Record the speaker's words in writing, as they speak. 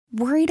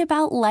Worried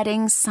about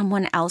letting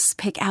someone else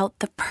pick out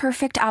the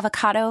perfect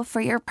avocado for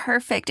your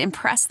perfect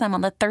impress them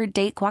on the third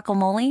date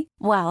guacamole?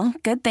 Well,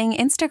 good thing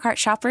Instacart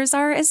shoppers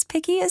are as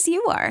picky as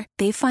you are.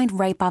 They find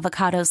ripe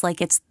avocados like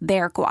it's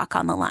their guac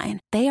on the line.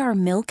 They are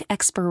milk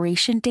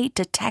expiration date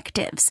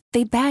detectives.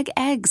 They bag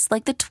eggs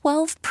like the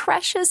 12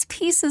 precious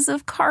pieces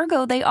of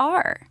cargo they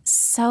are.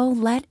 So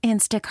let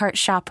Instacart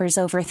shoppers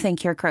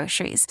overthink your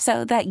groceries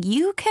so that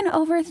you can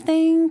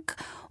overthink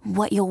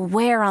what you'll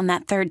wear on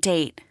that third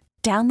date.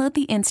 Download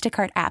the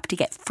Instacart app to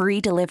get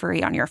free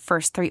delivery on your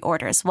first 3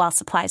 orders while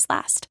supplies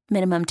last.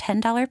 Minimum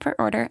 $10 per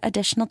order.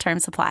 Additional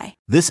terms apply.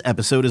 This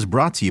episode is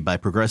brought to you by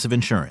Progressive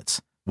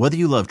Insurance. Whether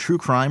you love true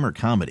crime or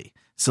comedy,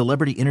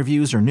 celebrity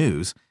interviews or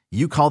news,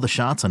 you call the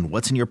shots on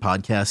what's in your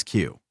podcast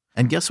queue.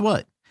 And guess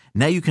what?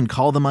 Now you can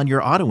call them on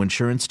your auto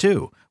insurance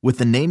too with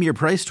the Name Your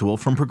Price tool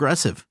from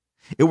Progressive.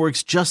 It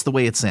works just the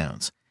way it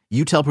sounds.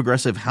 You tell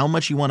Progressive how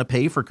much you want to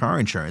pay for car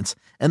insurance,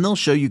 and they'll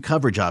show you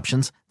coverage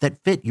options that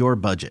fit your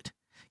budget.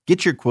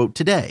 Get your quote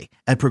today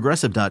at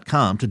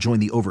Progressive.com to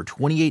join the over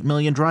 28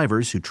 million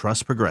drivers who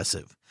trust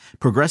Progressive.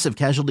 Progressive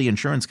Casualty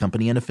Insurance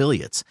Company and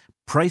Affiliates.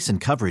 Price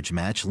and coverage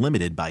match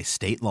limited by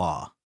state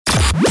law.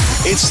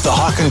 It's the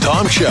Hawk and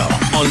Tom Show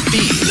on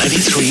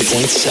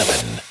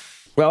B93.7.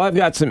 Well, I've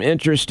got some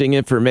interesting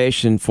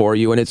information for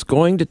you, and it's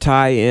going to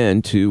tie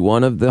into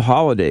one of the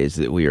holidays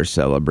that we are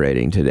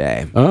celebrating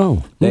today.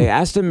 Oh. They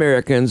asked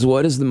Americans,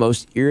 what is the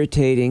most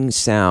irritating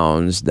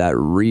sounds that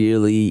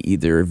really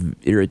either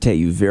irritate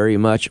you very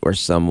much or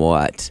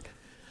somewhat?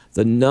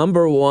 The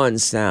number one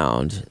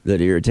sound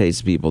that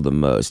irritates people the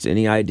most.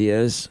 Any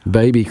ideas?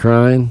 Baby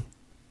crying.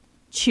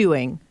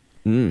 Chewing.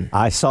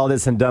 I saw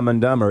this in Dumb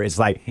and Dumber. It's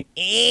like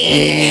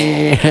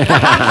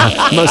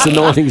Most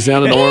annoying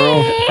sound in the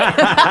world.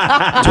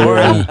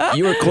 Tori,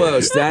 you were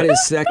close. That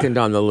is second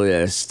on the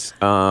list.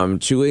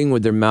 Chewing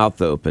with their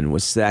mouth open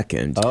was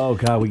second. Oh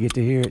God, we get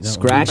to hear it.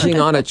 Scratching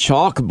on a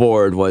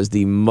chalkboard was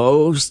the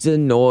most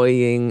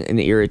annoying and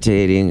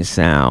irritating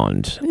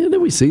sound. Yeah, do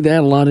we see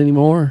that a lot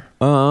anymore?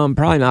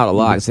 Probably not a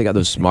lot because they got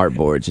those smart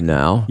boards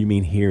now. You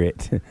mean hear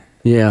it?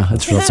 Yeah,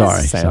 that's real.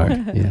 Sorry.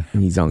 Yeah.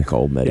 He's on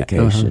cold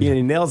medication. Yeah,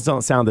 nails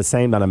don't sound the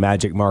same on a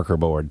magic marker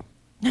board.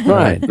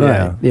 Right.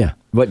 Yeah.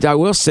 But I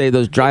will say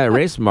those dry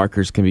erase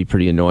markers can be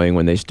pretty annoying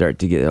when they start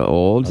to get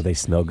old. Oh, they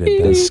smell good.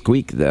 They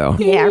squeak though.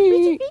 Yeah.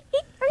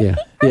 Yeah.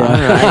 All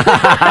right.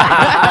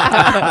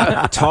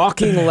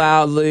 Talking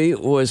loudly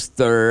was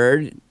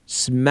third.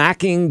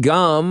 Smacking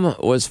gum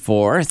was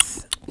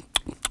fourth.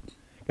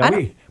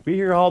 We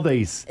hear all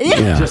these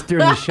Yeah. just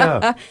during the show.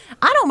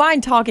 I don't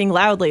mind talking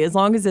loudly as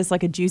long as it's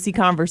like a juicy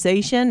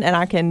conversation and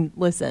I can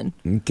listen.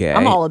 Okay.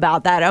 I'm all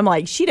about that. I'm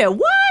like, she did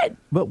what?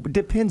 But it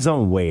depends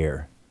on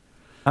where.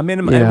 I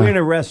mean, Yeah. we're in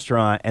a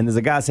restaurant and there's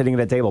a guy sitting at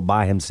a table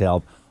by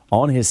himself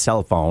on his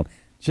cell phone,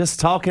 just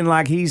talking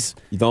like he's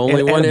the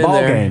only one a in ball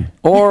there. game.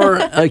 Or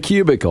a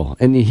cubicle,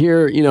 and you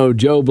hear,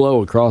 Joe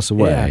Blow across the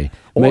way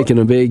making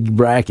a big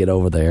bracket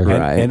over there.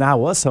 Right. And I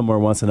was somewhere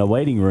once in a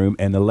waiting room,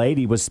 and the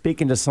lady was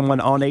speaking to someone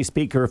on a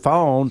speaker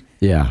phone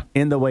Yeah.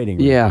 in the waiting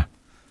room. Yeah.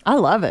 I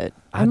love it.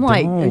 I I'm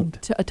like,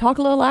 don't. talk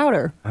a little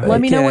louder.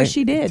 Let me know Okay. what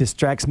she did. It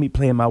distracts me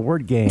playing my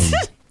word game.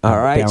 All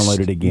right. Download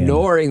it again.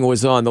 Snoring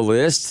was on the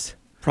list.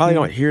 Probably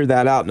don't hear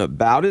that out and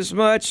about as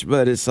much,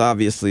 but it's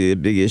obviously a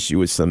big issue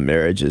with some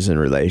marriages and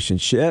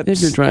relationships. If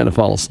you're trying to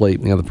fall asleep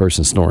and the other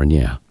person's snoring,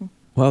 yeah.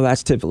 Well,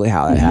 that's typically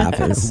how that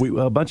happens.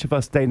 A bunch of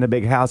us stayed in a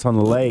big house on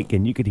the lake,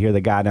 and you could hear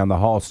the guy down the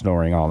hall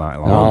snoring all night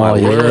long. Oh,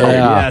 yeah.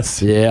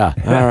 Yes. Yeah.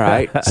 All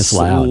right. That's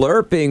loud.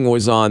 Slurping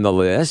was on the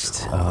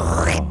list.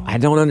 I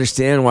don't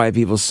understand why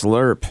people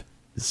slurp.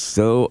 It's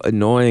so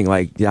annoying.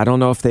 Like, I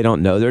don't know if they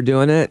don't know they're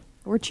doing it.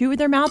 Or chew with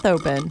their mouth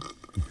open.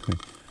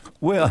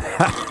 Well,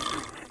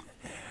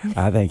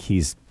 I think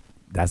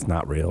that's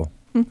not real.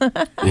 Yeah,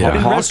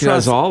 Hawk restaurants-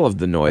 does all of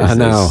the noises. I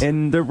know.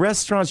 In the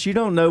restaurants, you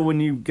don't know when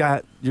you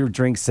got your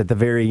drinks at the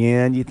very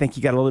end. You think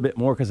you got a little bit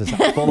more because it's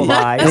full of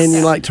ice. And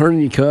you like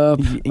turning your cup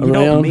you around.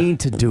 don't mean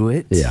to do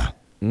it. Yeah.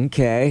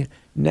 Okay.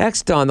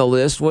 Next on the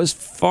list was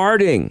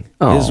farting.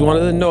 Oh. Is one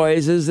of the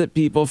noises that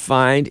people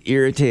find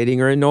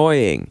irritating or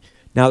annoying.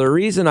 Now, the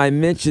reason I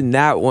mentioned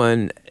that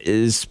one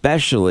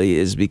especially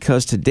is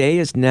because today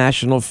is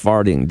National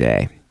Farting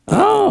Day.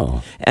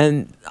 Oh.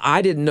 And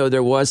I didn't know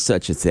there was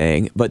such a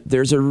thing, but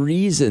there's a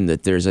reason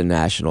that there's a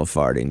National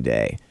Farting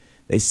Day.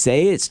 They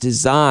say it's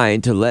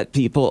designed to let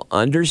people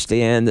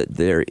understand that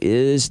there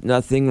is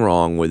nothing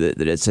wrong with it,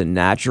 that it's a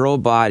natural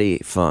body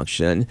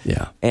function,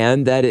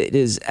 and that it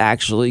is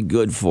actually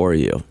good for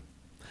you.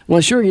 Well,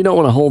 sure, you don't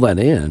want to hold that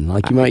in.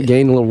 Like, you might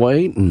gain a little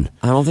weight. And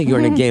I don't think you're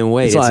going to gain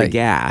weight. It's a like,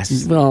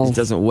 gas. well- It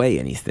doesn't weigh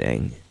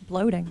anything.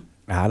 Bloating.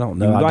 I don't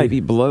know. You I might did- be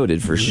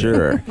bloated for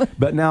sure.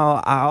 But now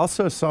I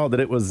also saw that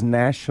it was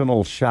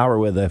National Shower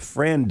with a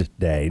Friend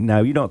Day.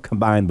 Now you don't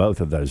combine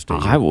both of those, do you?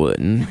 I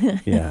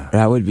wouldn't. Yeah.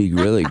 That would be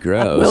really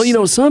gross.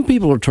 Well, some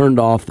people are turned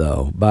off,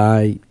 though,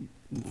 by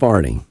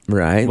farting.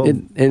 Right? Well,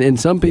 And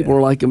some people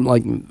are like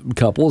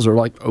couples are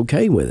like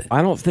okay with it.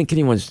 I don't think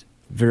anyone's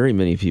very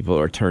many people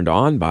are turned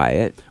on by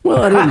it.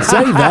 Well, I didn't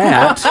say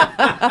that.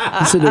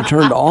 I said they're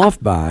turned off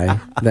by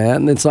that.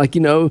 And it's like,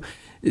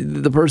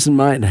 the person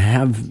might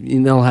have,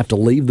 they'll have to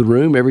leave the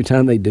room every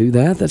time they do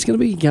that. That's going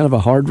to be kind of a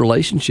hard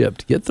relationship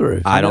to get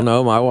through. I don't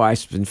know. My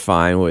wife's been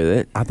fine with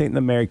it. I think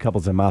the married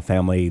couples in my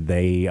family,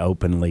 they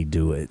openly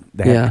do it.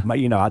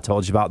 I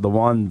told you about the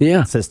one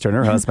sister and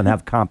her husband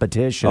have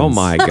competitions. Oh,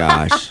 my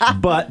gosh.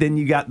 But then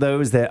you got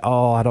those that,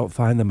 I don't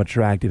find them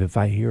attractive if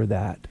I hear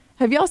that.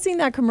 Have y'all seen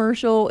that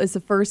commercial? It's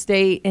the first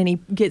date, and he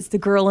gets the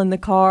girl in the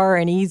car,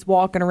 and he's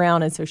walking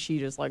around, and so she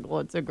just like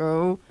lets it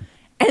go.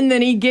 And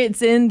then he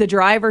gets in the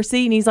driver's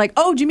seat, and he's like,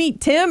 "Oh, did you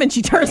meet Tim?" And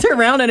she turns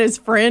around, and his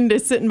friend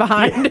is sitting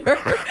behind her.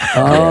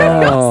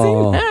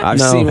 Oh, I've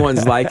seen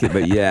ones like it,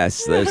 but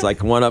yes, there's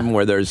like one of them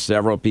where there's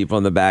several people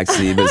in the back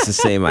seat, but it's the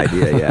same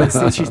idea. Yeah,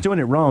 since she's doing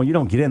it wrong, you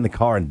don't get in the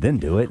car and then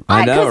do it.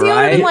 I know, Because he would have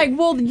right? been like,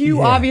 "Well,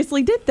 you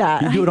obviously did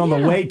that." You do it on the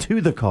way to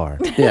the car.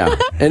 yeah.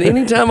 And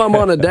anytime I'm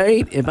on a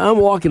date, if I'm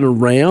walking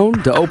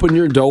around to open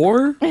your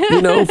door,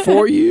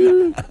 for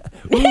you.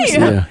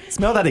 Yeah.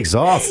 Smell that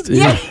exhaust.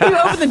 Yeah, you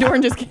open the door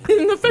and just get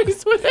in the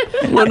face with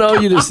it. Well, no,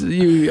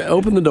 you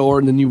open the door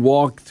and then you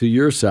walk to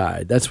your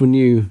side. That's when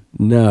you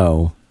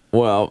know.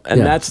 Well,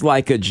 and that's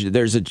like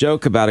there's a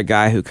joke about a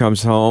guy who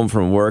comes home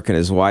from work and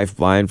his wife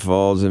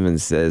blindfolds him and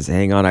says,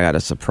 "Hang on, I got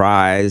a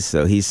surprise."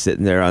 So he's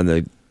sitting there on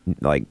the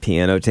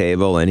piano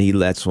table and he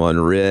lets one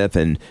rip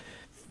and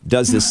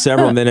does this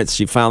several minutes.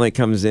 She finally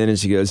comes in and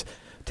she goes,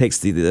 takes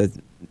the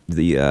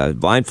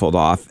blindfold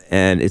off,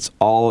 and it's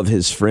all of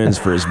his friends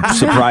for his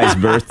surprise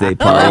birthday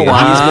party. Oh,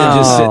 wow. He's been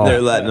just sitting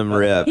there letting them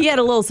rip. He had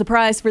a little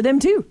surprise for them,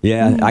 too.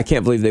 Yeah, I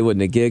can't believe they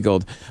wouldn't have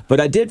giggled. But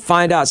I did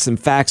find out some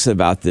facts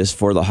about this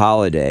for the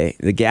holiday.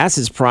 The gas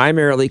is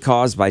primarily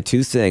caused by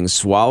two things: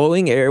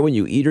 swallowing air when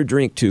you eat or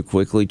drink too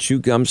quickly, chew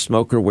gum,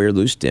 smoke, or wear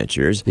loose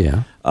dentures.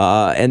 Yeah.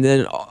 And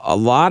then a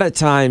lot of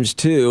times,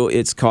 too,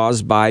 it's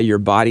caused by your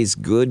body's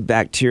good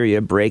bacteria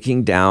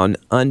breaking down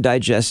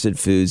undigested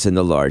foods in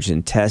the large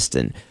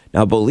intestine.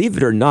 Now, believe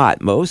it or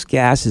not, most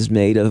gas is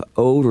made of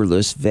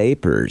odorless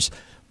vapors,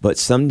 but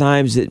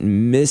sometimes it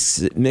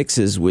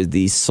mixes with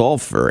the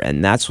sulfur,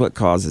 and that's what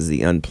causes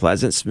the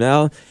unpleasant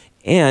smell.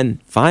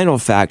 And final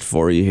fact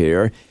for you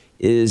here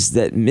is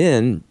that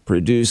men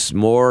produce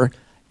more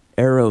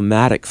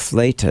aromatic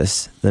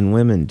flatus than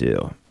women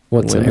do.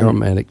 What's an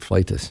aromatic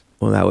flatus?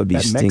 Well, that would be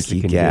That stinky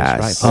Mexican gas.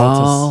 dish, right?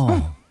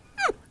 Oh.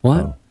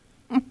 What?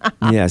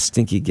 Yeah,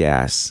 stinky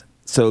gas.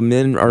 So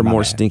men are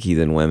more stinky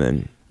than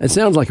women. It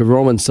sounds like a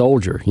Roman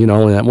soldier, in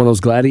one of those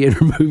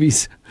gladiator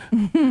movies.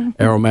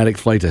 Aromatic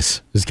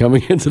flatus is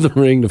coming into the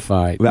ring to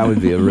fight. That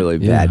would be a really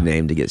bad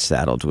name to get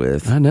saddled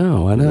with. I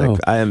know. Like,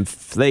 I am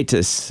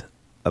flatus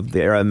of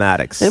the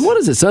aromatics. And what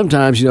is it?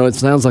 Sometimes, it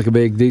sounds like a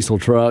big diesel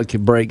truck.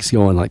 Brakes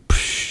going like,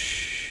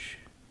 psh.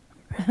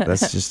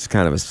 That's just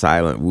kind of a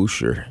silent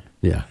whoosher.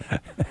 Yeah.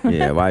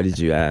 Yeah, why did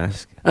you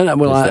ask? I know,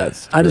 well, I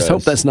just hope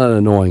gross. that's not an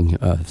annoying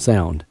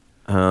sound.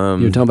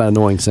 You're talking about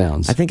annoying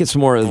sounds. I think it's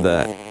more of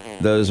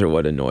those are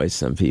what annoys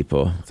some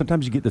people.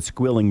 Sometimes you get the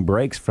squilling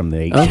brakes from the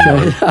 18.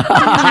 Okay.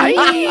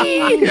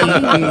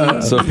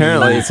 So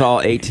apparently it's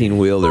all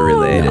 18-wheeler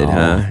related,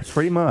 huh?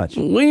 Pretty much.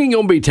 We ain't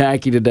going to be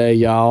tacky today,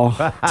 y'all.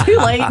 Too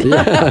late.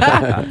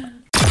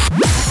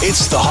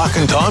 It's the Hawk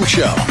and Tom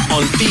Show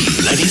on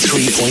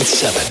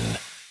B93.7.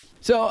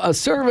 So a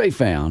survey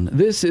found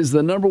this is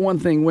the number one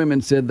thing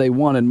women said they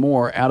wanted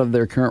more out of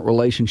their current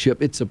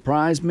relationship. It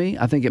surprised me.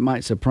 I think it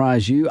might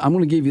surprise you. I'm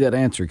going to give you that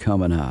answer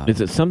coming up.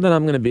 Is it something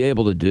I'm going to be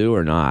able to do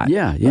or not?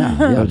 Yeah, Or is it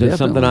definitely.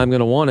 something I'm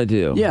going to want to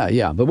do?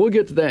 Yeah, but we'll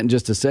get to that in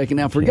just a second.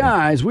 Now, for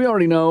guys, we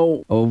already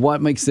know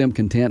what makes them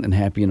content and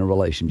happy in a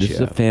relationship.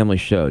 This is a family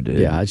show, dude.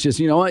 Yeah, it's just,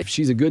 what?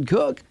 She's a good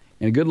cook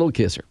and a good little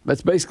kisser.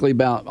 That's basically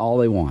about all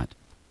they want.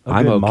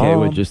 I'm good okay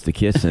mom. with just the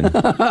kissing.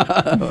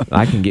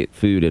 I can get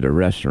food at a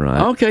restaurant.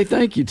 Okay,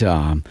 thank you,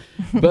 Tom.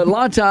 But a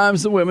lot of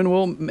times the women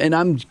will, and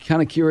I'm kind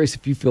of curious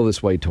if you feel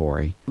this way,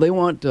 Tori. They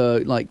want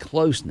like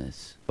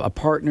closeness, a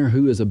partner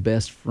who is a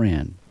best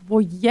friend.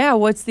 Well, yeah,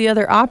 what's the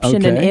other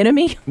option? An Okay.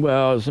 enemy?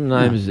 Well,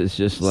 sometimes it's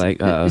just like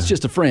it's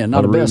just a friend,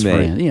 not a a best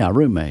roommate. friend. Yeah, a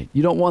roommate.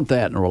 You don't want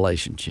that in a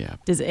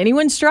relationship. Does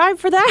anyone strive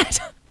for that?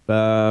 they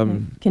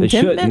should.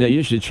 Contentment? No,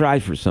 you should try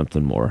for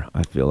something more.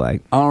 I feel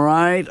like. All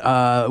right.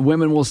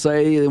 Women will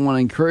say they want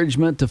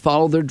encouragement to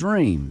follow their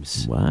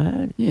dreams.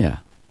 What? Yeah.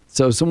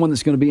 So someone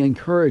that's going to be an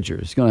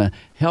encourager is going to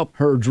help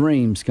her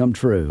dreams come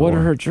true. What Or-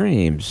 are her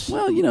dreams?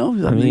 Well,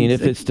 I mean,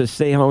 if it's to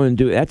stay home and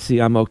do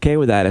Etsy, I'm okay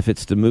with that. If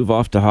it's to move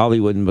off to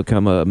Hollywood and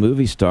become a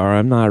movie star,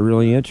 I'm not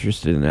really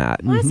interested in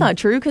that. Well, that's not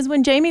true, because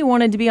when Jamie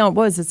wanted to be on,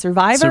 what was it,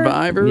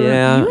 Survivor?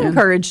 Yeah. You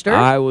encouraged her.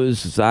 I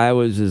was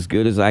as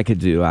good as I could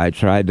do. I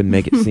tried to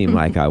make it seem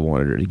like I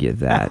wanted her to get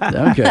that.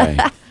 Okay.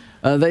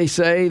 They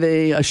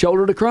say a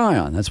shoulder to cry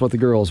on. That's what the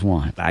girls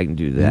want. I can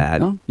do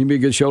that. No? You'd be a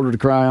good shoulder to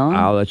cry on.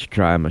 I'll let you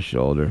cry on my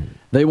shoulder.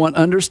 They want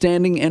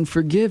understanding and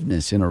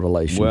forgiveness in a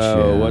relationship.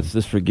 Well, what's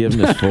this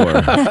forgiveness for?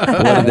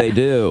 What did they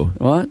do?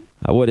 What?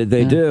 What did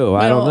they do?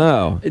 I don't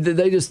know.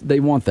 They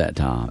want that,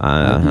 Tom.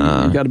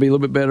 You got to be a little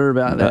bit better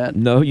about that.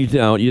 No, you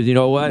don't. You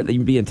know what?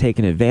 You're being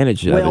taken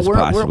advantage of is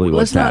possibly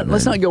what's happening.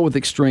 Let's not go with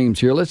extremes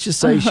here. Let's just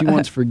say she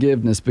wants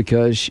forgiveness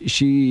because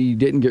she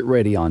didn't get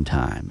ready on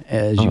time,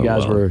 as you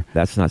guys were.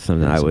 That's not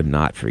something I would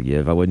not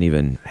forgive. I wouldn't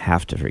even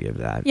have to forgive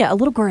that. Yeah, a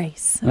little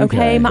grace.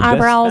 Okay, my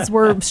eyebrows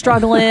were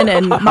struggling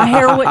and my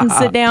hair wouldn't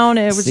sit down.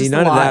 And it was just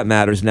none a lot. of that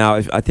matters now.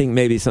 I think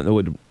maybe something that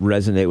would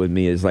resonate with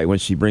me is like when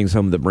she brings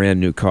home the brand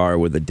new car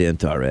with a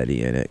dent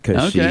already in it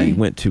because she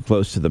went too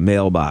close to the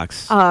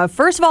mailbox.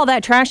 First of all,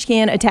 that trash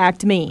can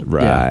attacked me.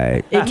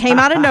 Right. It came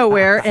out of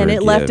nowhere and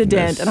it left a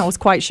dent, and I was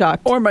quite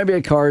shocked. Or maybe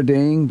a car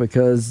ding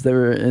because they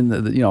were in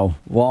the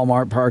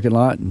Walmart parking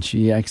lot and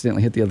she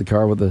accidentally hit the other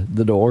car with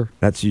the door.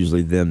 That's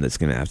usually them that's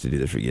going to have to do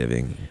the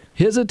forgiving.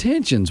 His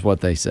attention's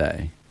what they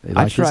say.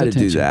 I try to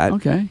do that.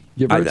 Okay.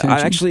 Give her attention.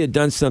 I actually had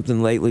done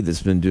something lately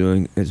has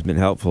been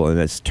helpful, and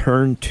it's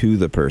turn to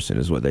the person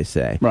is what they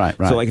say. Right.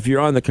 So like if you're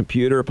on the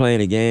computer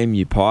playing a game,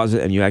 you pause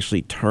it and you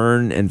actually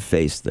turn and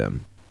face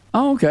them.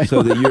 Oh, okay.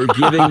 So that you're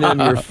giving them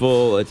your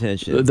full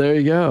attention. There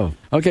you go.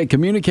 Okay,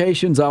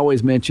 communication's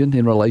always mentioned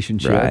in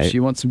relationships. Right.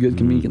 You want some good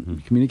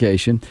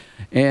communication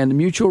and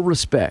mutual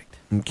respect.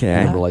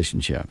 Okay. In a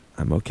relationship.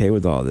 I'm okay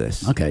with all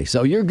this. Okay,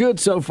 so you're good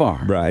so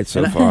far. Right,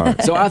 so far.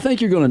 So I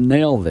think you're going to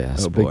nail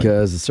this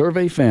because the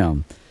survey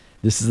found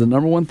this is the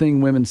number one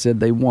thing women said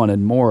they wanted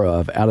more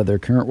of out of their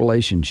current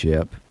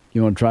relationship.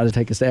 You want to try to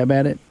take a stab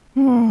at it?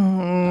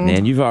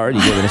 Man, you've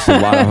already given us a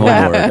lot of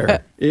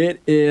homework.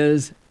 It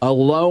is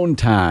alone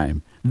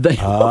time. They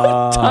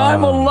want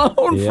time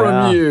alone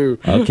from you.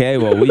 Okay,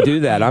 well, we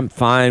do that. I'm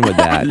fine with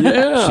that.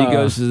 Yeah. She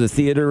goes to the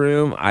theater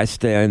room. I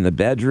stay in the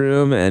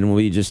bedroom, and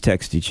we just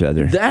text each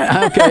other.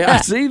 Okay,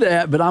 I see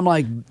that, but I'm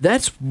like,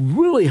 that's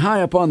really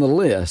high up on the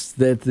list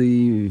that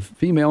the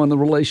female in the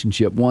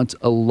relationship wants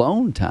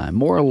alone time,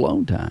 more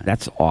alone time.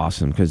 That's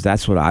awesome, because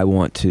that's what I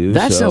want too.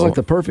 That sounds like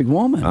the perfect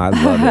woman. I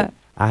love it.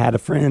 I had a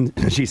friend,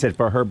 she said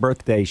for her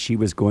birthday, she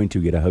was going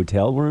to get a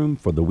hotel room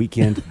for the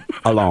weekend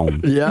alone.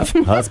 Yeah.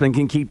 Husband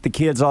can keep the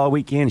kids all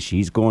weekend.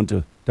 She's going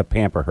to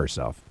pamper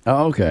herself.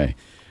 Oh, okay.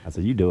 I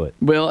said, you do it.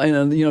 Well,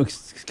 and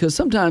because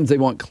sometimes they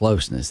want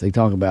closeness. They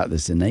talk about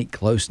this innate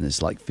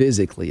closeness, like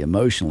physically,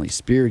 emotionally,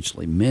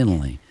 spiritually,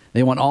 mentally.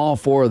 They want all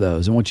four of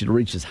those. They want you to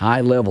reach this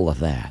high level of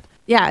that.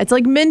 Yeah, it's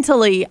like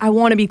mentally, I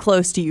want to be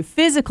close to you.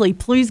 Physically,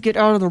 please get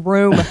out of the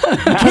room.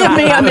 Give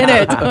me a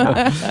minute.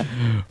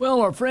 Well,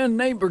 our friend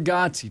Nate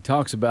Bergazzi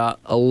talks about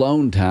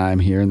alone time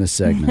here in this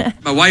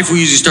segment. My wife will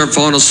usually start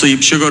falling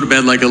asleep. She'll go to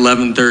bed like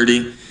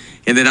 11:30,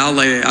 and then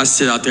I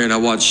sit out there and I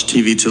watch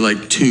TV till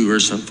like 2 or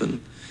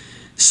something.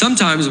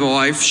 Sometimes my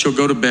wife, she'll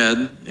go to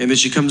bed, and then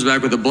she comes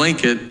back with a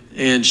blanket,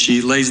 and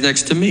she lays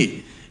next to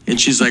me.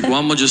 And she's like, well,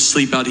 I'm going to just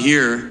sleep out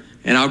here,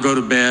 and I'll go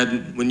to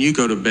bed when you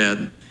go to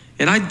bed.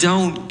 And I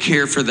don't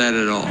care for that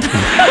at all.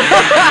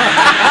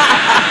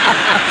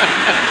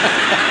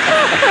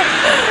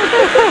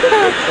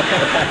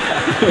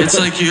 It's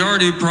like you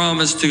already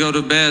promised to go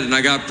to bed, and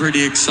I got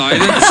pretty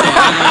excited, so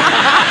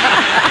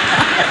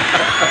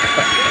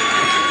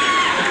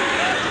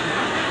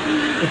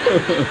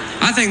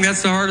I think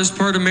that's the hardest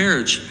part of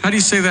marriage. How do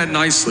you say that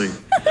nicely?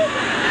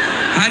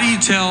 How do you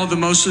tell the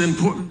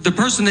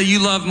person that you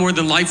love more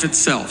than life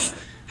itself?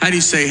 How do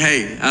you say,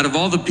 hey, out of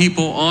all the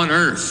people on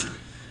earth,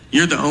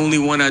 you're the only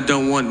one I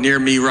don't want near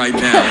me right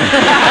now?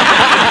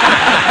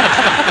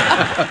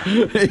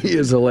 He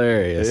is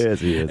hilarious. Yes,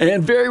 he is.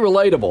 And very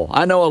relatable.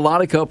 I know a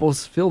lot of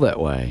couples feel that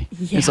way.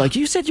 Yeah. It's like,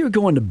 you said you were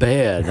going to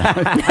bed.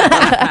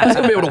 I was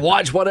going to be able to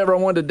watch whatever I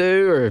wanted to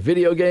do or a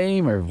video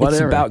game or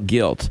whatever. It's about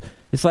guilt.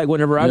 It's like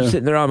whenever I'm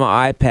sitting there on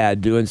my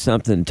iPad doing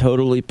something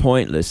totally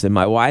pointless and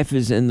my wife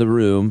is in the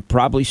room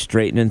probably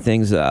straightening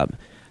things up.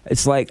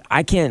 It's like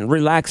I can't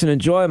relax and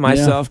enjoy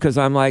myself because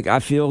I'm like, I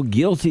feel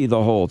guilty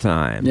the whole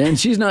time. Yeah, and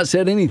she's not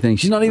said anything.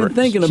 She's not even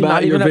thinking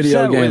about your not even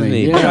video upset gaming. with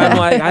me. Yeah. But I'm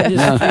like,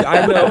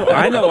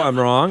 I know I'm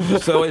wrong,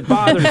 so it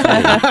bothers me.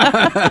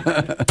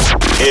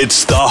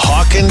 It's the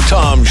Hawk and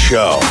Tom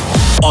Show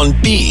on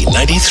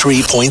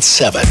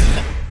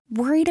B93.7.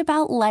 Worried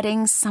about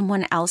letting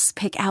someone else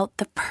pick out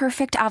the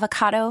perfect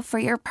avocado for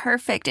your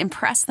perfect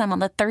impress them on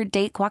the third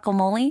date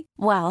guacamole?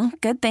 Well,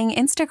 good thing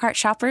Instacart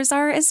shoppers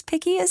are as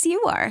picky as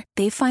you are.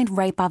 They find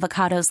ripe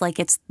avocados like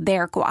it's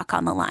their guac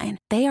on the line.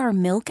 They are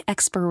milk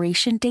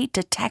expiration date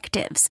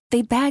detectives.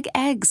 They bag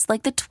eggs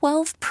like the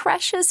 12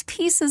 precious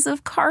pieces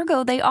of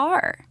cargo they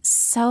are.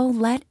 So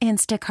let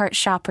Instacart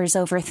shoppers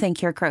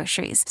overthink your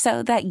groceries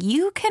so that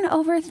you can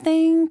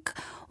overthink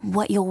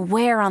what you'll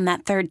wear on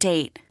that third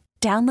date.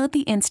 Download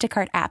the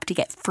Instacart app to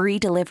get free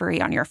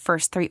delivery on your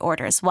first 3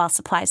 orders while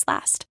supplies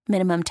last.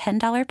 Minimum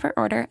 $10 per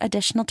order.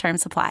 Additional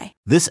terms apply.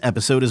 This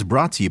episode is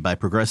brought to you by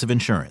Progressive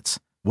Insurance.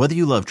 Whether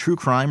you love true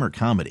crime or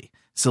comedy,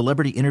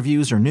 celebrity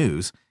interviews or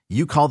news,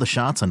 you call the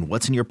shots on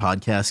what's in your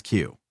podcast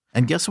queue.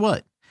 And guess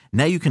what?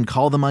 Now you can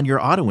call them on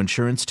your auto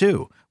insurance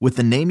too with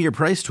the Name Your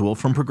Price tool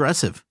from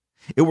Progressive.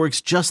 It works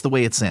just the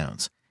way it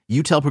sounds.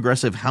 You tell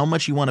Progressive how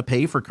much you want to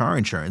pay for car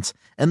insurance,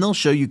 and they'll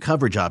show you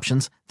coverage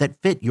options that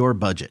fit your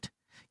budget.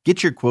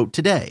 Get your quote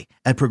today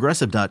at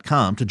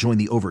Progressive.com to join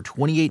the over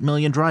 28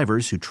 million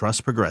drivers who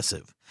trust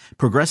Progressive.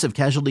 Progressive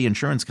Casualty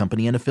Insurance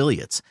Company and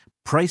Affiliates.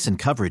 Price and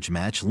coverage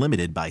match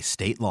limited by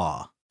state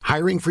law.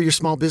 Hiring for your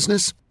small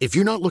business? If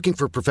you're not looking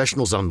for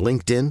professionals on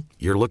LinkedIn,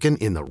 you're looking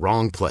in the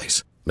wrong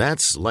place.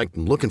 That's like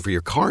looking for your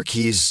car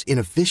keys in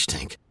a fish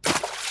tank.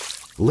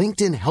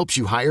 LinkedIn helps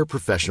you hire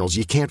professionals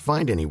you can't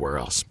find anywhere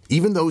else,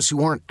 even those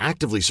who aren't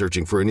actively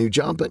searching for a new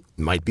job but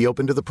might be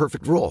open to the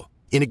perfect role.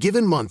 In a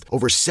given month,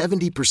 over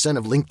 70%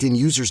 of LinkedIn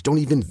users don't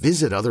even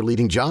visit other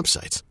leading job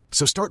sites.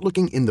 So start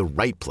looking in the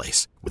right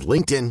place. With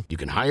LinkedIn, you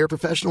can hire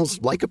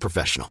professionals like a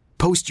professional.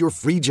 Post your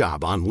free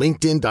job on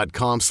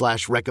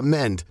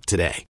linkedin.com/recommend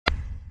today.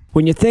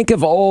 When you think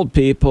of old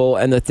people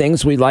and the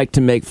things we like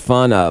to make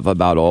fun of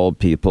about old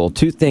people,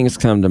 two things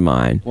come to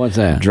mind. What's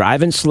that?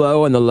 Driving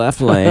slow in the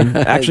left lane.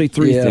 Actually,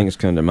 three things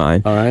come to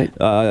mind. All right.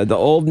 The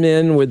old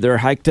men with their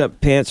hiked up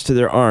pants to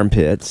their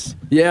armpits.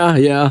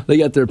 Yeah. They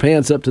got their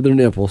pants up to their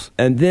nipples.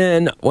 And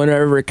then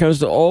whenever it comes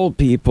to old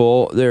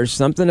people, there's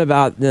something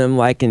about them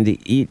liking to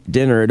eat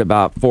dinner at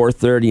about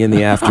 4:30 in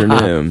the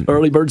afternoon.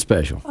 Early bird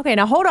special. Okay,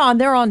 now hold on.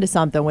 They're on to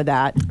something with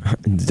that.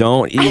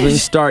 Don't even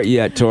start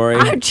yet, Tori.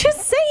 I'm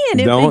just saying.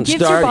 Don't It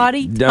gives start. your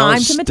body Don't time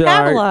to start.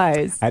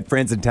 metabolize. I had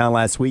friends in town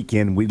last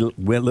weekend. We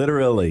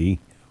literally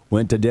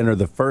went to dinner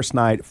the first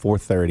night,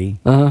 4:30,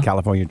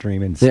 California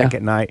Dreaming.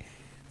 Second night,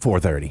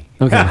 4:30.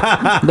 Okay.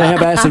 They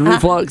have acid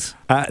reflux?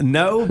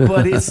 No,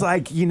 but it's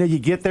like, you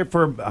get there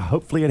for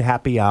hopefully a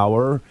happy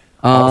hour.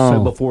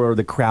 Also, before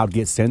the crowd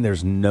gets in,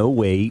 there's no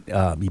wait.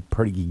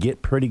 You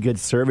get pretty good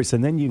service,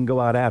 and then you can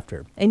go out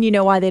after. And you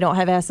know why they don't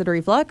have acid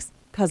reflux?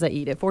 Because I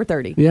eat at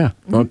 4:30. Yeah.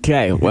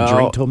 Okay, well,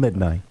 drink till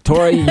midnight.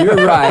 Tori, you're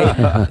right.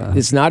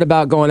 It's not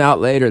about going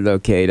out later, though,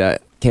 Cato.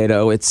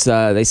 It's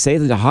they say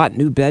that a hot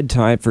new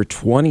bedtime for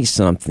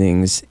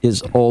 20-somethings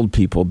is old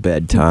people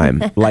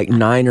bedtime, like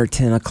 9 or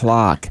 10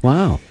 o'clock.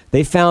 Wow.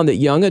 They found that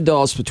young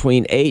adults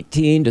between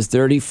 18 to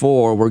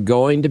 34 were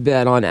going to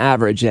bed on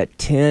average at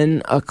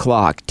 10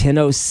 o'clock,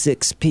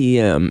 10:06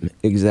 p.m.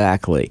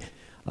 exactly.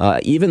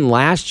 Even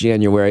last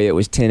January, it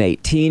was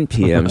 10:18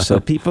 p.m., so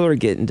people are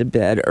getting to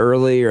bed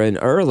earlier and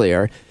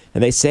earlier.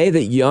 And they say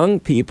that young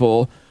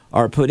people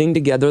are putting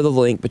together the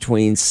link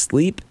between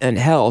sleep and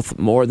health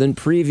more than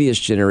previous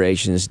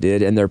generations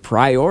did, and they're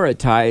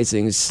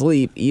prioritizing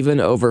sleep even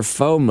over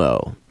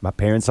FOMO. My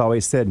parents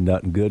always said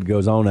nothing good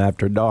goes on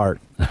after dark.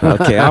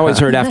 Okay, I always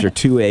heard after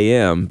 2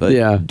 a.m.,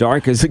 but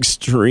dark is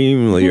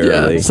extremely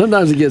early.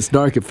 Sometimes it gets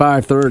dark at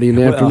 5:30 in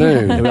the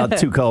afternoon. It's about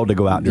too cold to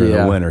go out during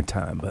the winter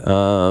time. But.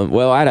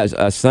 Well, I had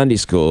a Sunday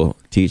school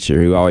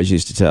teacher who always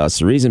used to tell us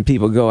the reason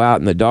people go out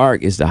in the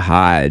dark is to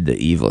hide the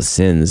evil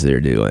sins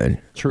they're doing.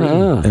 True.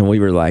 And we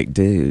were like,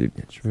 dude,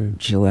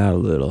 chill out a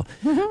little.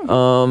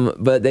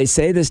 But they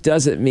say this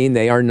doesn't mean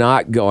they are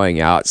not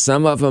going out.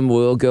 Some of them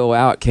will go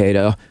out,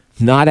 Cato,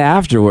 not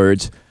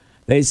afterwards.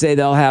 They say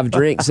they'll have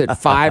drinks at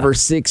 5 or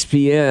 6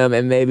 p.m.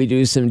 and maybe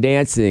do some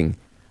dancing.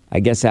 I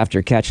guess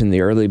after catching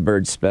the early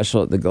bird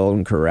special at the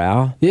Golden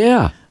Corral.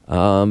 Yeah.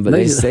 But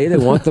they say they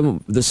want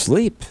them to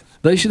sleep.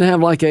 They should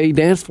have like a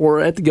dance floor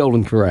at the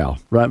Golden Corral,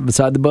 right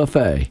beside the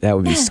buffet. That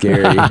would be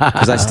scary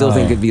because I still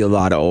think it'd be a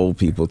lot of old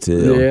people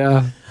too.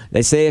 Yeah.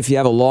 They say if you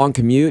have a long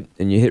commute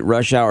and you hit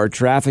rush hour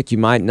traffic, you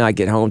might not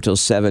get home till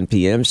 7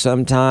 p.m.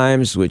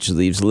 sometimes, which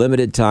leaves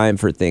limited time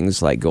for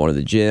things like going to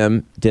the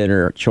gym,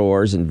 dinner,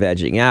 chores, and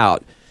vegging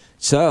out.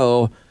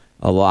 So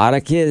a lot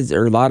of kids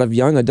or a lot of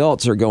young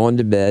adults are going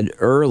to bed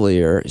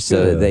earlier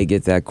so that they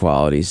get that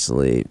quality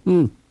sleep.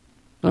 Okay.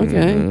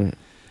 Mm-hmm.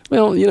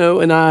 Well,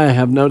 and I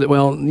have noted,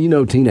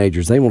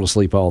 teenagers, they want to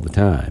sleep all the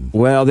time.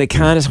 Well, they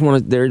kind of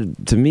want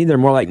to me, they're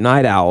more like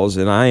night owls,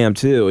 and I am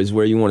too, is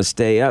where you want to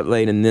stay up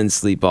late and then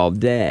sleep all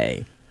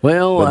day.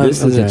 Well, but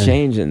this is a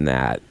change in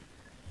that.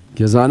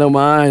 Because I know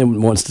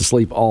mine wants to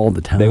sleep all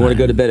the time. They want to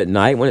go to bed at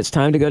night when it's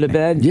time to go to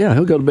bed? Yeah,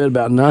 he'll go to bed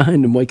about 9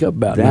 and wake up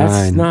about 9.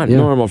 That's not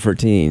normal for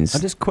teens.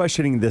 I'm just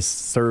questioning this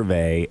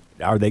survey.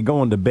 Are they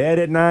going to bed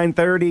at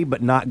 9:30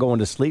 but not going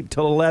to sleep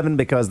till 11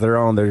 because they're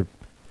on their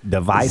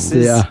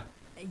devices?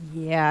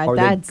 Yeah, or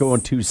that's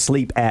going to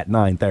sleep at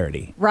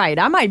 9:30. Right.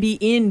 I might be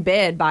in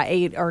bed by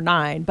 8 or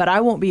 9, but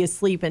I won't be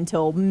asleep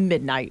until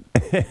midnight.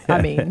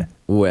 I mean,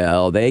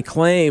 well, they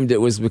claimed it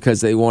was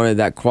because they wanted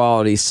that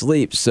quality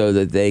sleep so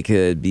that they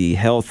could be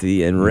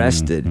healthy and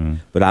rested. Mm-hmm.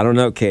 But I don't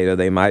know, Cato.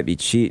 They might be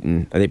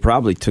cheating. They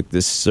probably took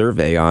this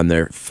survey on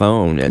their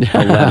phone at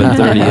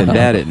 11:30 in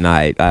bed at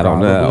night. I don't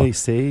know.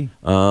 See.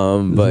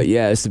 But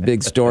yeah, it's a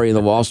big story in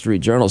the Wall Street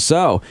Journal.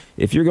 So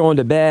if you're going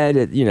to bed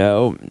at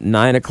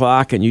 9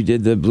 o'clock and you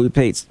did the blue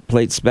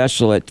plate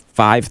special at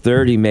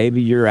 5:30,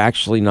 maybe you're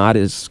actually not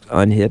as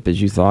unhip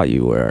as you thought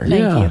you were.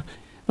 Thank you.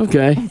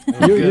 Okay.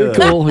 You're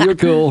cool. You're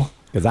cool.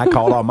 Because I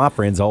called all my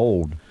friends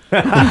old.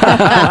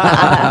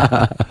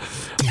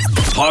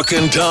 Hawk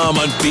and Tom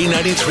on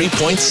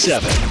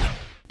B93.7.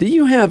 Do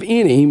you have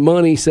any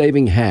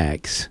money-saving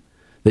hacks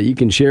that you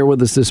can share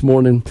with us this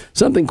morning?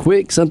 Something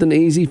quick, something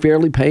easy,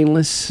 fairly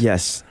painless?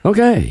 Yes.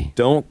 Okay.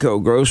 Don't go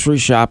grocery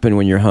shopping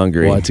when you're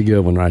hungry. Well, that's a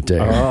good one right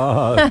there.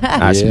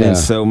 I spend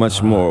so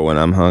much more when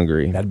I'm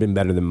hungry. That'd been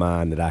better than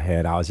mine that I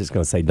had. I was just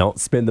going to say, don't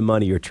spend the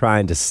money you're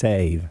trying to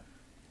save.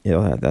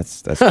 Yeah,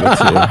 that's good too.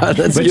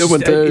 That's a good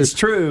one, too. It's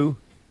true.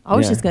 I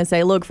was just going to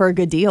say, look for a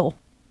good deal.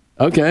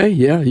 Okay,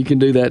 yeah, you can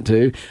do that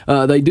too.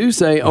 They do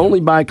say only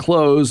buy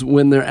clothes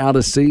when they're out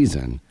of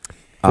season.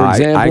 For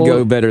example, I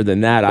go better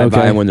than that. I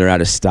buy them when they're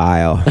out of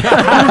style.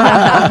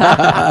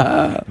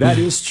 That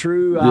is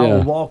true. Yeah.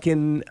 I'll walk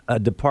in a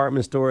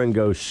department store and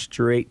go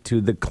straight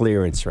to the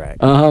clearance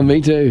rack.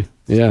 Me too.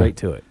 Yeah. Straight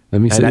to it.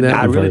 Let me see and that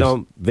I one really first.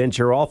 don't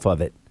venture off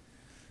of it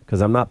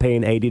because I'm not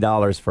paying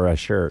 $80 for a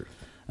shirt.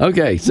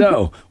 Okay,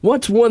 so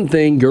what's one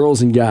thing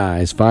girls and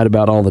guys fight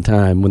about all the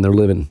time when they're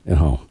living at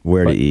home?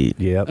 Where to eat.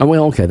 Yep. Oh,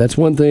 well, okay, that's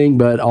one thing,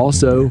 but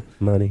also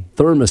Money.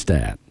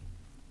 thermostat.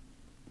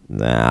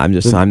 Nah, I'm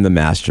the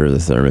master of the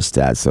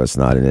thermostat, so it's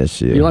not an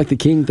issue. You like the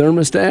king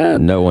thermostat?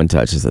 No one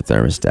touches the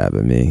thermostat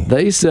but me.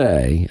 They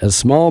say a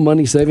small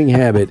money-saving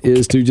habit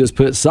is to just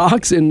put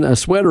socks and a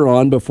sweater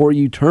on before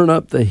you turn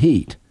up the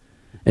heat.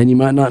 And you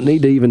might not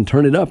need to even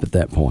turn it up at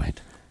that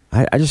point.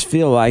 I just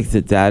feel like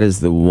that is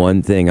the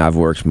one thing I've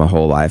worked my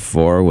whole life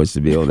for, was to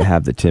be able to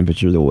have the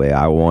temperature the way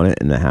I want it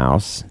in the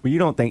house. Well, you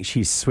don't think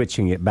she's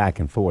switching it back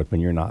and forth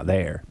when you're not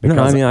there?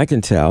 No, I mean, I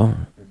can tell.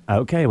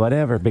 Okay,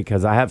 whatever,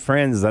 because I have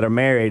friends that are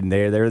married and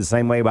they're the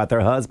same way about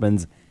their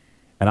husbands,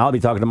 and I'll be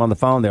talking to them on the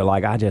phone. They're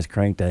like, I just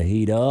cranked the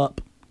heat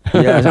up.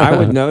 Yeah, I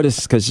would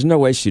notice, because there's no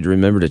way she'd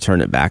remember to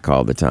turn it back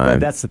all the Well, time.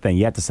 that's the thing.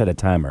 You have to set a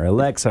timer.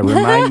 Alexa,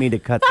 remind me to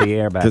cut the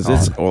air back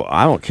on.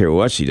 I don't care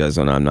what she does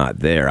when I'm not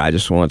there. I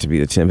just want it to be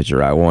the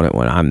temperature I want it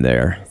when I'm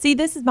there. See,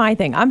 this is my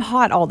thing. I'm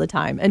hot all the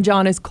time, and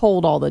John is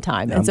cold all the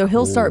time. And so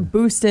he'll start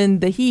boosting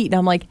the heat, and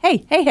I'm like,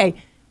 hey,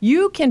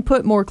 you can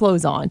put more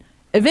clothes on.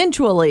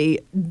 Eventually,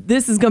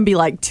 this is going to be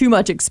like too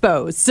much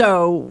exposed.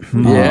 So,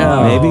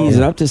 Yeah. Maybe he's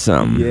up to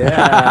something.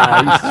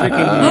 Yeah, he's tricking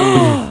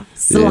you.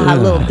 sly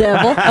little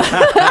devil.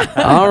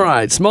 All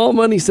right, small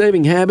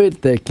money-saving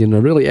habit that can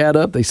really add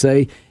up. They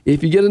say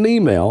if you get an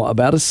email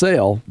about a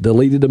sale,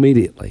 delete it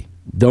immediately.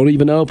 Don't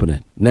even open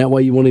it. And that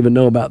way you won't even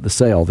know about the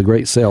sale, the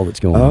great sale that's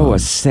going on. Oh, a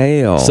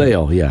sale.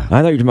 Sale, yeah.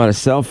 I thought you were talking about a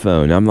cell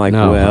phone. I'm like,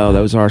 No. well,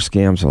 those are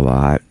scams a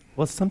lot.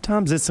 Well,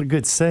 sometimes it's a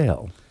good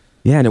sale.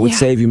 Yeah, and it would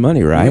save you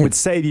money, right? It would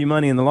save you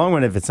money in the long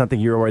run if it's something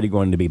you're already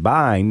going to be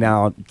buying.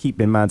 Now, keep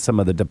in mind some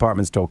of the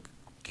department store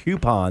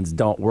coupons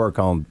don't work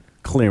on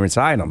clearance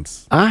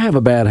items. I have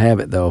a bad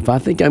habit, though. If I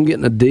think I'm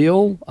getting a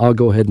deal, I'll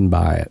go ahead and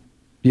buy it.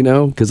 You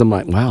know, because I'm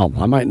like, wow,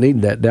 I might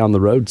need that down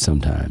the road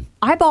sometime.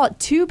 I bought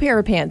 2 pair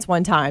of pants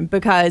one time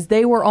because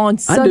they were on I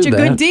such do a that.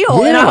 good deal.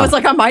 And Yeah. I was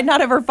like, I might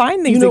not ever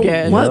find these You know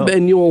again. what?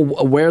 And you'll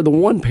wear the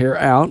one pair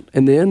out,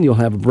 and then you'll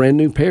have a brand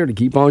new pair to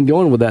keep on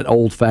going with that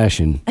old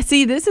fashioned.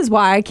 See, this is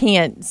why I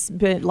can't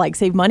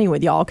save money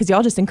with y'all, because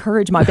y'all just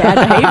encourage my bad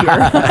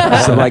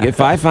behavior. So, like,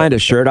 if I find a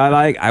shirt I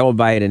like, I will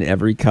buy it in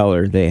every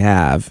color they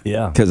have.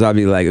 Yeah. Because I'll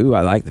be like, ooh,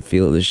 I like the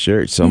feel of this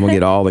shirt, so I'm going to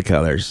get all the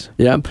colors.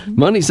 Yep.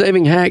 Money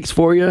saving hacks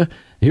for you.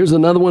 Here's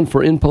another one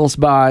for impulse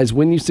buys.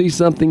 When you see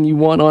something you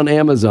want on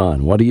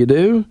Amazon, what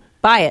do?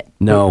 Buy it.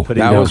 No. Put it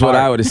in That your was what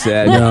cart. I would have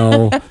said.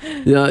 No.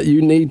 Yeah,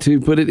 you need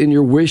to put it in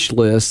your wish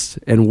list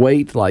and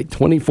wait like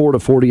 24 to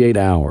 48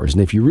 hours.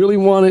 And if you really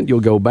want it, you'll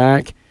go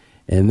back,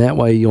 and that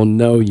way you'll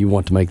know you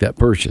want to make that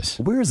purchase.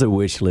 Where's a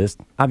wish list?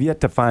 I've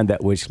yet to find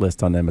that wish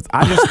list on Amazon.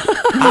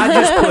 I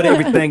just put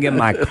everything in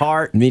my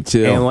cart. Me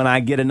too. And when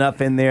I get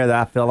enough in there that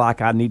I feel like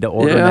I need to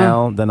order Yeah.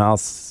 now, then I'll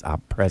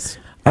press.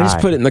 I just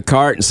buy. put it in the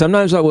cart, and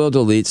sometimes I will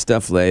delete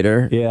stuff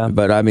later. Yeah.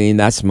 But, I mean,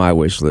 that's my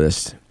wish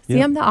list. See,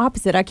 I'm the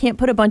opposite. I can't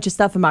put a bunch of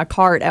stuff in my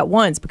cart at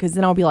once because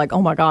then I'll be like,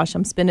 oh my gosh,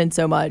 I'm spending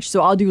so much.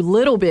 So I'll do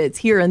little bits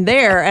here and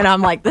there. And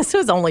I'm like, this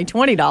was only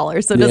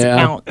 $20, so it doesn't Yeah.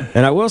 count.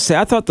 And I will say,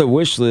 I thought the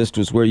wish list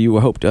was where you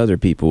hoped other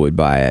people would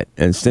buy it.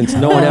 And since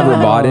no one ever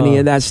bought any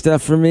of that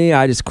stuff for me,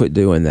 I just quit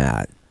doing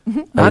that.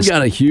 I've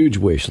got a huge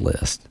wish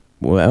list.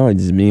 Well,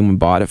 does it mean we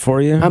bought it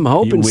for you? I'm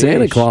hoping You Santa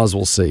wish. Claus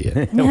will see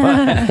it.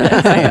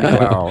 Santa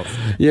Claus.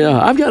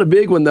 Yeah, I've got a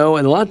big one though,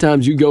 and a lot of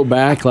times you go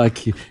back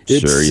like it's,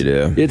 Sure you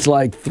do. It's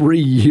like 3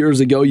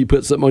 years ago you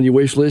put something on your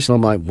wish list, and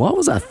I'm like, what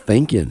was I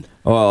thinking?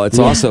 Well, it's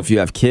also if you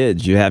have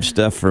kids, you have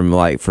stuff from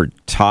like for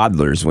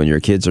toddlers when your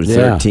kids are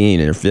 13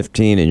 and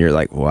 15, and you're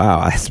like,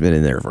 wow, it's been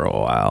in there for a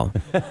while.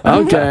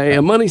 Okay,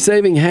 a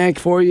money-saving hack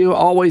for you: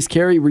 always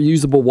carry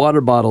reusable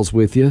water bottles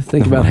with you.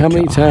 Think about how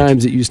many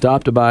times that you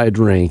stop to buy a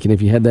drink, and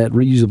if you had that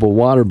reusable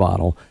water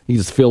bottle, you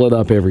just fill it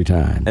up every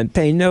time. And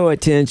pay no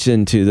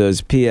attention to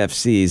those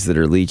PFCs that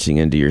are leaching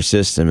into your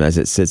system as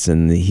it sits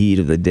in the heat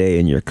of the day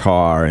in your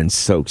car and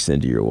soaks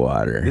into your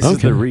water. This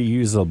is the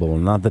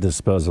reusable, not the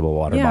disposable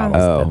water Yeah.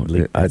 bottles. Oh,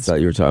 I thought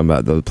you were talking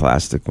about those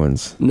plastic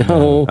ones.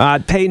 No,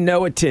 Pay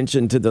no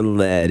attention to the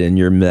lead in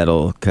your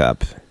metal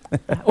cup.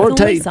 or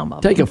Only some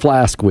of take them. a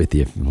flask with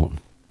you if you want.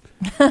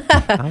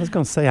 I was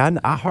going to say,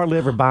 I hardly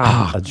ever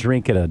buy a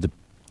drink at a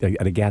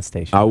at a gas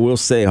station. I will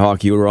say,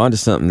 Hawk, you were onto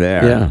something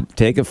there. Yeah.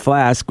 Take a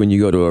flask when you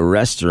go to a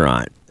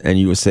restaurant, and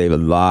you will save a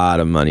lot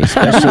of money,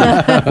 especially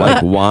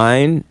like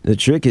wine. The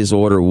trick is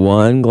order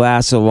one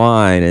glass of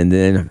wine, and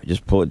then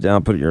just pull it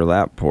down, put it in your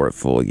lap, pour it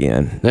full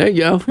again. There you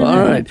go. All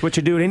right. It's what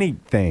you do at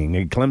anything.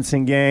 A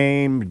Clemson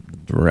game,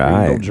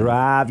 Right. Eagle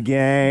Drive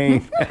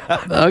game,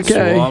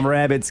 Okay. Swamp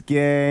Rabbits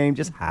game.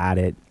 Just hide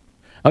it.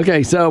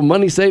 Okay, so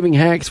money-saving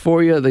hacks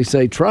for you. They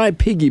say try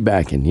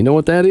piggybacking. You know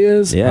what that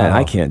is? Yeah,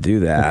 I can't do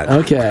that.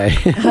 Okay.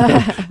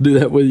 Do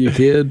that with your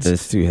kids.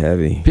 It's too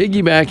heavy.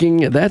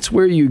 Piggybacking, that's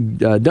where you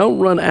don't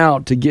run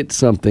out to get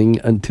something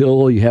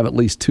until you have at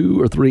least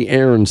 2 or 3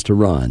 errands to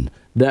run.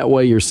 That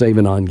way you're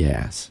saving on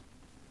gas.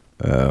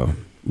 Oh.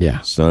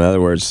 Yeah. So in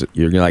other words,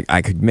 you're like,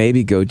 I could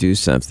maybe go do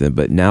something,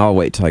 but now I'll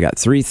wait till I got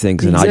 3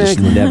 things, and I'll just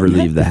never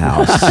leave the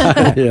house.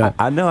 Yeah.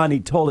 I know I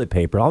need toilet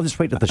paper. I'll just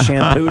wait till the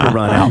shampoo to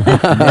run out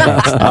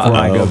next before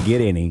I go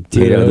get any.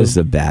 Tito, this is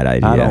a bad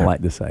idea. I don't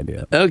like this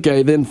idea.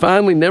 Okay, then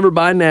finally, never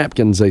buy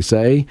napkins, they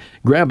say.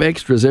 Grab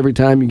extras every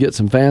time you get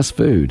some fast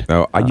food.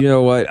 Oh, you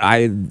know what?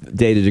 I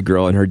dated a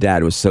girl, and her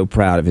dad was so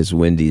proud of his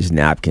Wendy's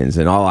napkins,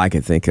 and all I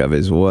could think of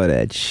is what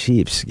a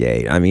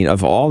cheapskate. I mean,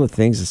 of all the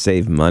things to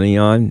save money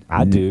on,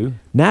 I do.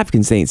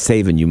 Napkins ain't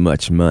saving you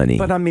much money.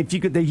 But I mean, if you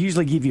could, they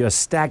usually give you a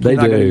stack They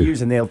you're not going do. to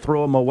use, and they'll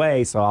throw them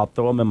away. So I'll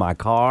throw them in my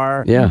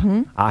car. Yeah.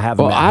 I have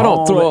them. Well, at I don't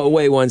home. throw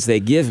away ones they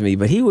give me,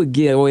 but he would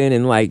go in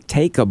and like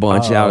take a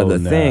bunch out of the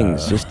no.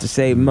 things just to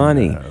save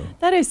money.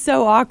 That is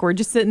so awkward.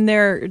 Just sitting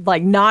there,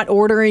 like not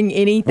ordering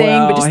anything,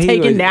 but Well, just he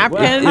taking would-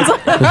 napkins.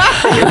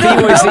 If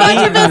he was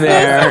eating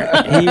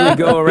there, he would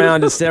go around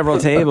to several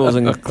tables,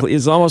 and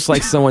it's almost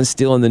like someone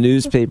stealing the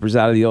newspapers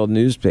out of the old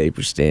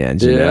newspaper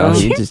stands. You know, Yeah.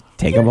 you just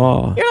take them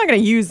all. You're not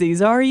going to use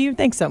these, are you?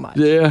 Thanks so much.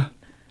 Yeah.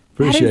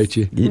 Appreciate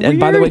you. And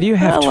by the way, do you Weird.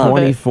 have I love it.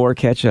 24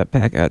 ketchup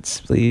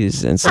packets,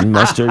 please, and some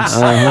mustards?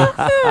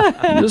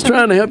 Just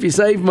trying to help you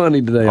save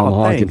money today on the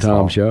Hawk and thanks,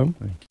 Tom Hawk. Show.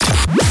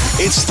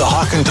 It's the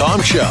Hawk and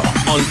Tom Show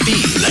on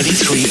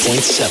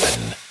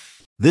B93.7.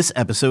 This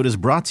episode is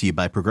brought to you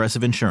by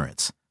Progressive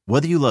Insurance.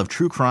 Whether you love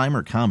true crime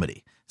or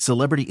comedy,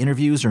 celebrity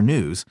interviews or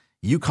news,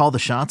 you call the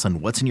shots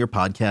on what's in your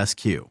podcast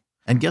queue.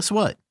 And guess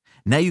what?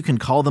 Now you can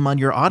call them on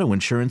your auto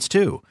insurance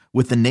too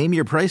with the Name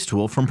Your Price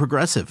tool from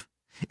Progressive.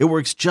 It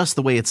works just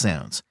the way it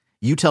sounds.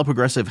 You tell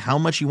Progressive how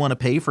much you want to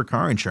pay for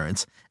car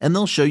insurance, and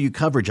they'll show you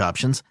coverage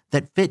options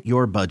that fit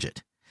your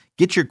budget.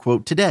 Get your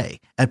quote today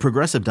at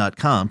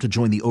Progressive.com to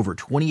join the over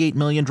 28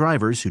 million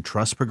drivers who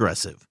trust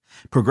Progressive.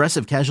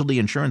 Progressive Casualty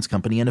Insurance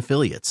Company and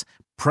Affiliates.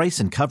 Price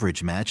and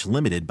coverage match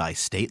limited by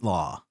state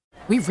law.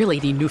 We really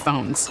need new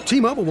phones.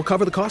 T-Mobile will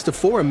cover the cost of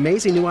 4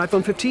 amazing new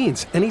iPhone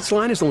 15s, and each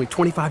line is only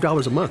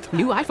 $25 a month.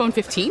 New iPhone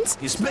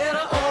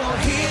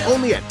 15s?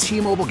 Only at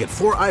T-Mobile, get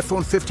 4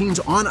 iPhone 15s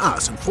on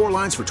us and 4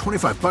 lines for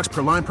 $25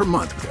 per line per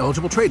month with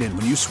eligible trade-in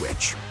when you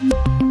switch.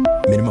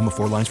 Minimum of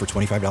 4 lines for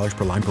 $25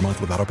 per line per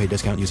month with autopay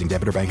discount using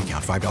debit or bank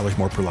account. $5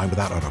 more per line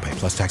without autopay,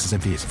 plus taxes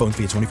and fees. Phone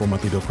fee at 24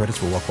 monthly bill credits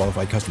for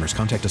well-qualified customers.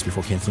 Contact us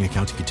before canceling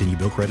account to continue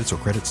bill credits or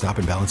credit stop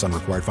and balance on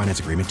required finance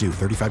agreement due.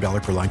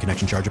 $35 per line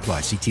connection charge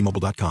applies. See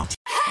T-Mobile.com.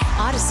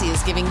 Odyssey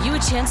is giving you a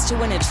chance to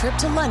win a trip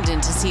to London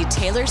to see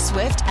Taylor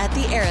Swift at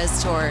the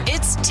Eras Tour.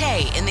 It's Tay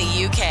in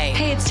the UK.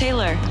 Hey, it's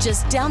Taylor.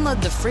 Just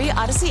download the free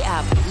Odyssey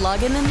app,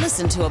 log in and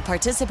listen to a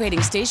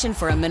participating station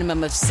for a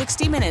minimum of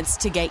 60 minutes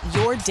to get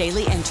your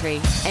daily entry.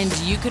 And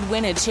you could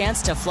win a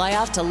chance to fly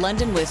off to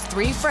London with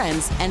 3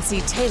 friends and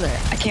see Taylor.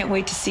 I can't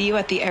wait to see you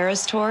at the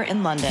Eras Tour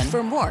in London.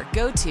 For more,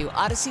 go to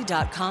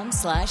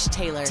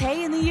odyssey.com/Taylor.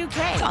 Tay in the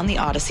UK. On the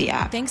Odyssey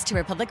app. Thanks to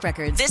Republic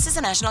Records. This is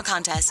a national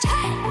contest.